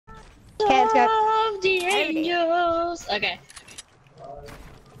Okay, let's go. Of the angels. Okay.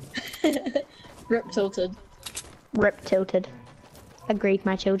 Rip tilted. Rip tilted. Agreed,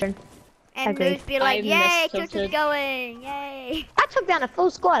 my children. And Agreed. Moose be like, I yay, missed Tilted's tilted. going, yay. I took down a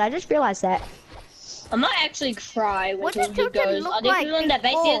full squad. I just realized that. I might actually cry when What does Tilted Tilted goes. look Are there like people in that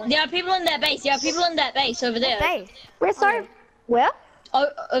base? before? There are people in that base. There are people in that base over there. Base. We're sorry. Okay. Where? Oh,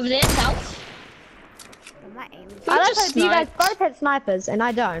 over there, south. My aim. I like just how you guys sniped. both had snipers and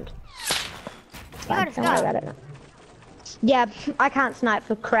I don't. got a Don't worry scope. about it. Yeah, I can't snipe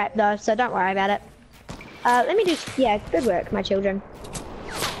for crap though, so don't worry about it. Let me just, yeah, good work, my children.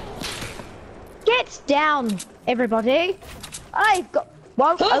 Get down, everybody. I've got,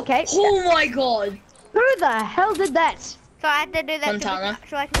 whoa, okay. Oh my god. Who the hell did that? So I have to do that Montana.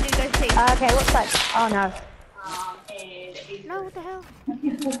 so I can do those two. Okay, what's that? Oh no. No, what the hell?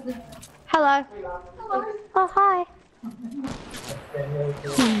 Hello. Oh, hi.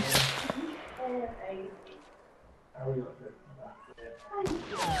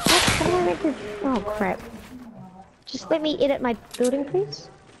 Oh crap. Just let me edit my building, please.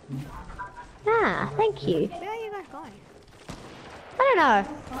 Ah, thank you. Where are you guys going? I don't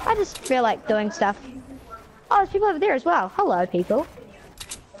know. I just feel like doing stuff. Oh, there's people over there as well. Hello, people.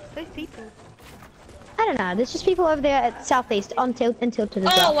 Those people. I don't know. There's just people over there at southeast on tilt and tilted as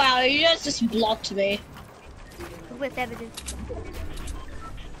Oh well. wow, you guys just blocked me. With evidence.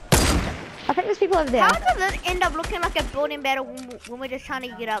 I think there's people over there. How does it end up looking like a building battle when we're just trying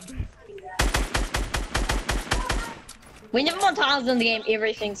to get up? Whenever Montana's in the game,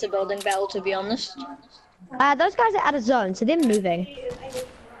 everything's a building battle, to be honest. Those guys are out of zone, so they're moving.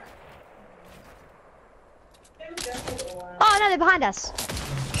 Oh no, they're behind us.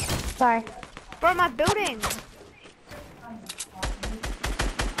 Sorry. Bro, my building.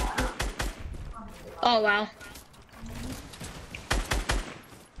 Oh wow.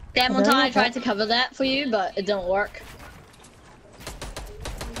 Damn, Montana tried to cover that for you, but it didn't work.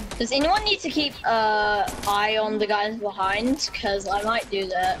 Does anyone need to keep eye on the guys behind? Cause I might do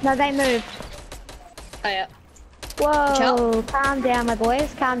that. No, they moved. Oh yeah. Whoa, calm down, my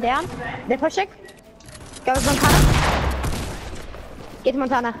boys. Calm down. They're pushing. Go with Montana. Get to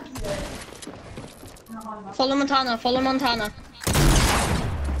Montana. Follow Montana. Follow Montana.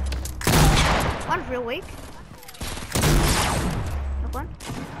 One's real weak. Knock one.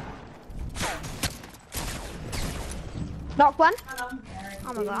 Knock one.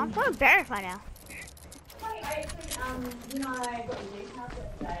 Oh my god, I'm so embarrassed right now.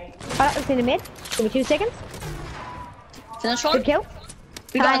 Alright, let's in the mid. Give me 2 seconds. Finish one. Good kill.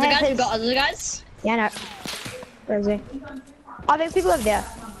 We got Can I other have guys. We his- got other guys. Yeah, no. Where is he? Oh, there's people over there.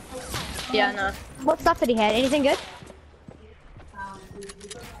 Yeah, no. What stuff did he have? Anything good?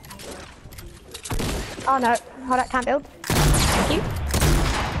 Oh no. Hold up, can't build. Thank you.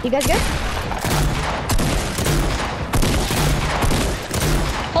 You guys good?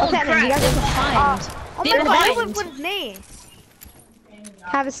 Holy happening? crap! You guys They're are- behind. Oh They're my god, behind. what was me?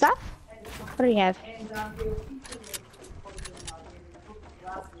 Have his stuff? What do you have?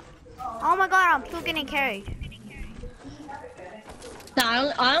 Oh my god, I'm still getting carried.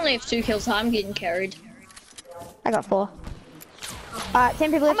 No, I only have 2 kills, so I'm getting carried. I got 4.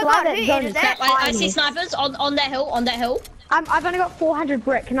 10 people Oh left my alive. god, That who zone ended is that? I see tiny. snipers on that hill. On that hill. I've only got 400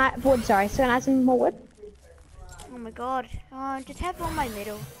 brick. Can I wood? Sorry. So can I have some more wood? Oh my god. Just have on my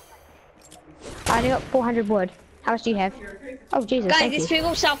middle. I only got 400 wood. How much do you have? Oh Jesus! Guys, Thank there's you.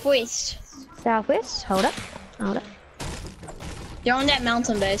 people southwest. Southwest. Hold up. Hold up. They're on that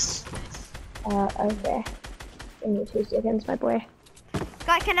mountain base. Over there. Give me 2 seconds, my boy.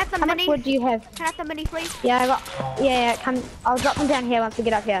 Guys, can I have some How much money? wood do you have? Can I have some money, please? Yeah, I got. Yeah, come. I'll drop them down here once we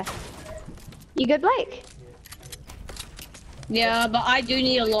get up here. You good, Blake? Yeah, but I do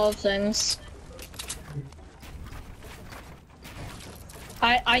need a lot of things.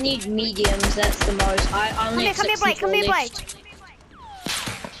 I need mediums. That's the most. I only have Come here, Blake. 64 Come here, left. Blake.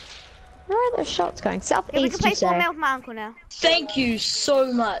 Where are those shots going? Yeah, we Southeast, can play you say? Fortnite with my uncle now. Thank you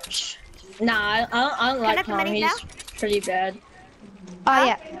so much. Nah, I don't I like have the him. minis He's pretty bad. Oh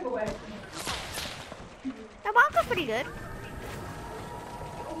yeah. No, my uncle's pretty good.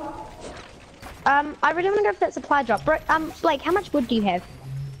 I really want to go for that supply drop. Blake, how much wood do you have?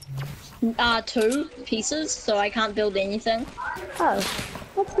 2 pieces, so I can't build anything. Oh,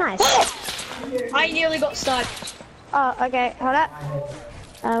 that's nice. I nearly got sniped. Oh, okay. Hold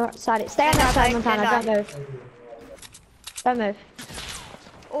up. Side it. Stay on that side, Montana. Don't move. Don't move.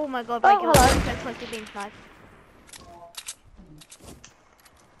 Oh my god, Oh, Blake, you're hello. so close to being sniped.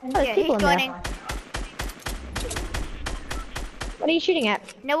 Oh, there's Yeah, people he's in there. joining. What are you shooting at?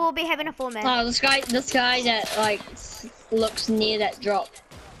 No, we'll be having a 4-man. Oh, this guy that like looks near that drop.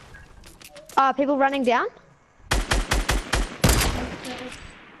 People running down?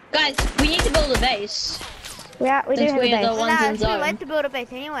 Guys, we need to build a base. Yeah, we do Since have a we're the base. ones Nah, in it's too zone. late to build a base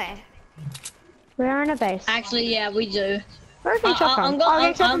anyway. We're in a base. Actually, yeah, we do. Where are we getting shot from?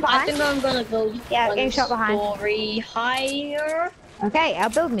 Getting shot from I behind? think I'm gonna build Yeah, one getting shot behind. story higher. Okay,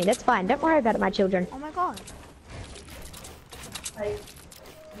 outbuild me. That's fine. Don't worry about it, my children. Oh my god.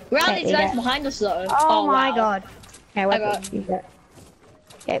 Where are Okay, these guys behind us though? Oh my wow. god. Okay, wait. got-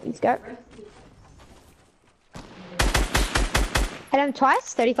 Okay, let's go. Hit him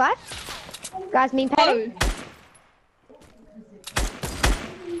twice. 35. Guys, mean padding.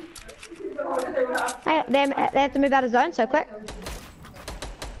 Hey, they have to move out of zone so quick.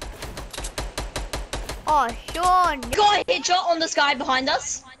 Oh, Sean. Got a headshot on this guy behind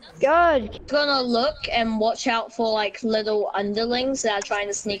us. Good. Gonna look and watch out for like little underlings that are trying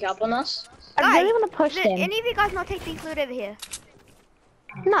to sneak up on us. I really want to push Did them. any of you guys not take these loot over here?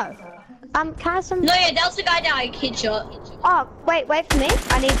 No. Can I have some? No, yeah, that was the guy that I headshot. Oh, wait for me.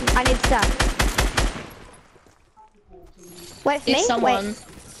 I need stuff. Wait for me. There's someone. Wait.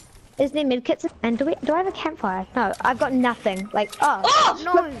 Is there medkits? And do I have a campfire? No, I've got nothing. Like, Oh!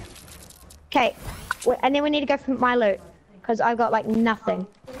 No. Okay. And then we need to go for my loot. Because I've got like nothing.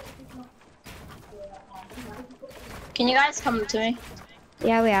 Can you guys come to me?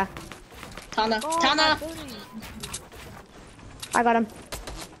 Yeah, we are. Tana. Oh, Tana! my building. I got him.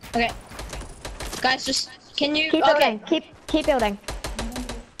 Okay. Guys, just can you Keep okay. building. Keep building.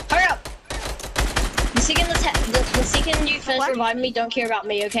 Hurry up! The second you first What? revive me, don't care about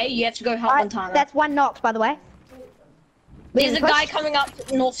me, okay? You have to go help Montana. That's one knocked, by the way. There's a Push. guy coming up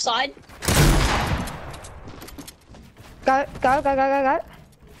north side. Go.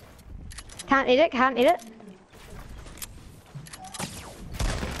 Can't eat it.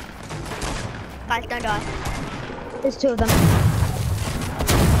 Guys, don't die. There's two of them.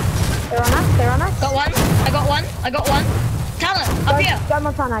 They're on us. Got one. I got one. Tana, up here. Go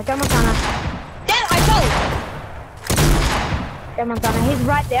Montana. Damn, I fell. Go Montana. He's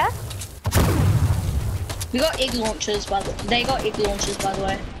right there. We got egg launchers, by the way. They got egg launchers, by the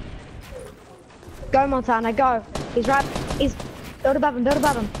way. Go Montana. Go. He's right. He's build above him.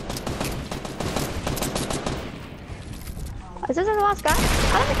 Is this the last guy?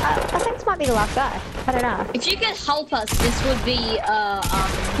 I think this might be the last guy. I don't know. If you could help us, this would be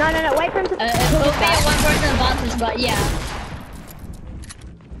No. Wait for him to. it would be a one-person advantage, but yeah.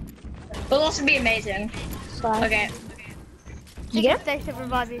 It will also be amazing. Sorry. Okay. You get him? Stay to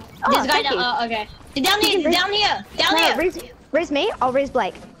revive you. Oh, This guy thank you. okay. Down here. Raise me. I'll raise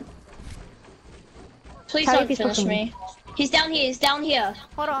Blake. Please How do don't you finish feel? me. He's down here.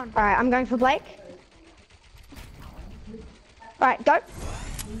 Hold on. All right, I'm going for Blake. All right, go.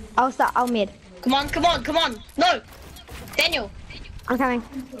 I'll mid. Come on. No. Daniel. I'm coming.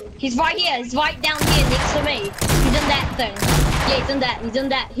 He's right here. He's right down here next to me. He's in that thing. Yeah, he's in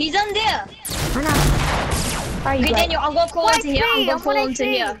that. He's in there. I know. Where are you, Okay, Blake? Daniel, I'm gonna crawl into here. I'm gonna fall into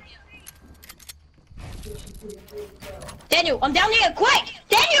here. Daniel, I'm down here. Quick!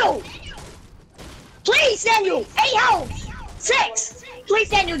 Daniel! Please, Daniel! 8 health! 6! Please,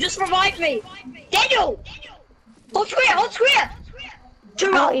 Daniel, just revive me. Daniel! Hold square! 2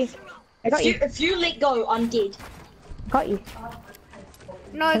 I got you. health. I got you. If you let go, I'm dead. Got you.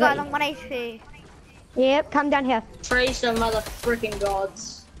 No, guys, I'm 1 HP. Yep, come down here. Praise the mother freaking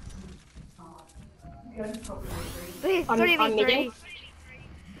gods. Please, I'm 3v3. meeting.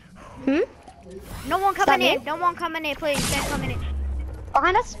 No one Stop coming me. in. No one coming in, please. Don't come in.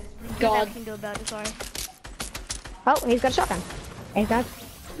 Behind us. God. Nothing I can do about it, sorry. Oh, he's got a shotgun. He's got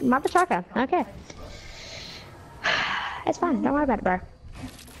mother shotgun. Okay. It's fine. Don't worry about it, bro.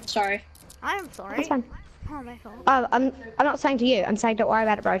 Sorry. I am sorry. It's fine. Oh, my fault. Oh, I'm not saying to you. I'm saying don't worry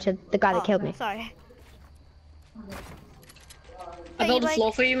about it, bro. To the guy that killed me. Sorry. I built a Like-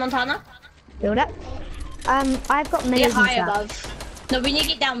 floor for you, Montana. Build up. I've got minis Get and high stuff. above. No, we need to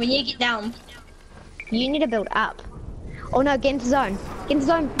get down. You need to build up. Oh no, get into zone. Get into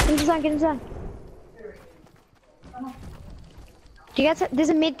zone. Do you guys? There's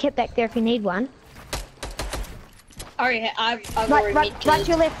a med kit back there if you need one. Alright, I've Right, already to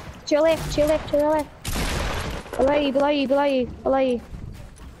your left. To your left. Below you. Go.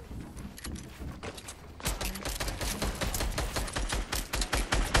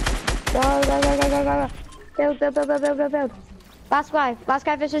 Build. Last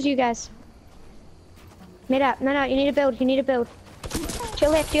guy versus you guys. Mid up. No, you need to build. To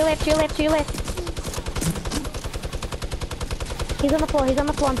your left. He's on the floor,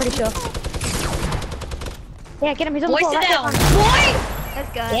 I'm pretty sure. Yeah, get him, he's on the Boy, floor. sit Right down. there. Boy! Let's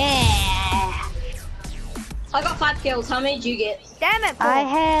go. Yeah. I got 5 kills. How many did you get? Damn it, Paul. I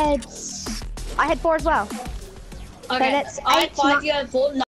had I had 4 as well. Okay, that's I had 8, 5, not- you had 4.